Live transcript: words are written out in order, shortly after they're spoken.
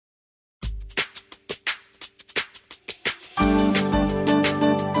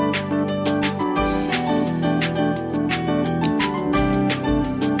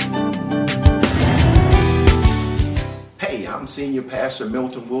Senior Pastor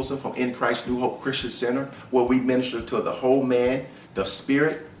Milton Wilson from In Christ New Hope Christian Center, where we minister to the whole man, the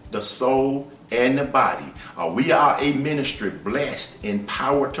spirit, the soul, and the body. We are a ministry blessed,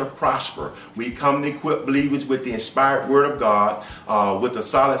 empowered to prosper. We come to equip believers with the inspired Word of God, with a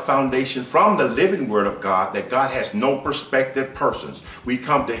solid foundation from the living Word of God, that God has no prospective persons. We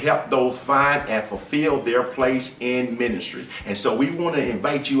come to help those find and fulfill their place in ministry. And so we want to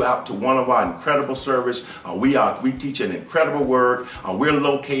invite you out to one of our incredible service. We teach an incredible word. We're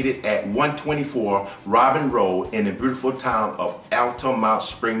located at 124 Robin Road in the beautiful town of Altamont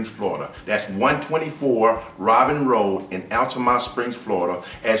Springs, Florida. That's 124 Robin Road in Altamont Springs, Florida,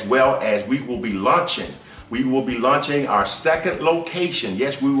 as well as we will be launching our second location.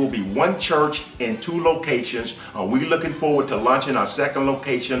 Yes, we will be one church in two locations. We're looking forward to launching our second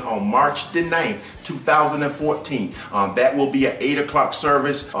location on March the 9th, 2014. That will be an 8 o'clock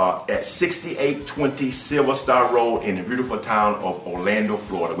service at 6820 Silver Star Road in the beautiful town of Orlando,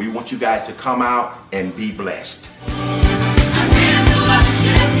 Florida. We want you guys to come out and be blessed.